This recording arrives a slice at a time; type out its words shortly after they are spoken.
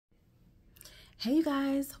Hey you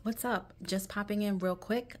guys, what's up? Just popping in real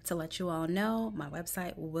quick to let you all know my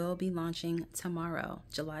website will be launching tomorrow,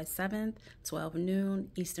 July 7th, 12 noon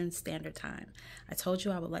Eastern Standard Time. I told you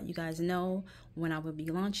I would let you guys know when I will be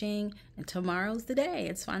launching, and tomorrow's the day.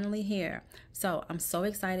 It's finally here. So I'm so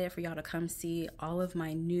excited for y'all to come see all of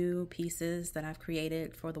my new pieces that I've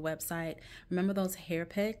created for the website. Remember those hair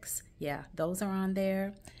picks? Yeah, those are on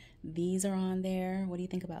there. These are on there. What do you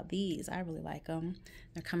think about these? I really like them.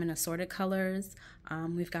 They're coming in assorted colors.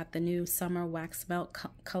 We've got the new summer wax melt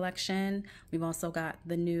collection. We've also got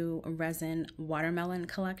the new resin watermelon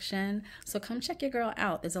collection. So come check your girl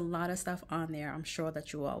out. There's a lot of stuff on there I'm sure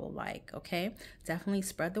that you all will like, okay? Definitely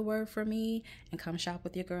spread the word for me and come shop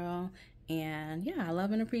with your girl. And yeah, I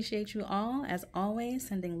love and appreciate you all. As always,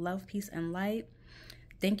 sending love, peace, and light.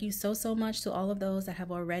 Thank you so much to all of those that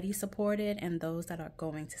have already supported and those that are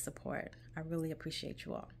going to support. I really appreciate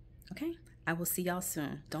you all. Okay, I will see y'all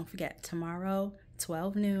soon. Don't forget, tomorrow,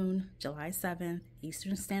 12 noon, July 7th,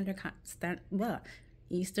 Eastern Standard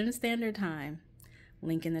Time.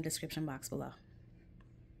 Link in the description box below.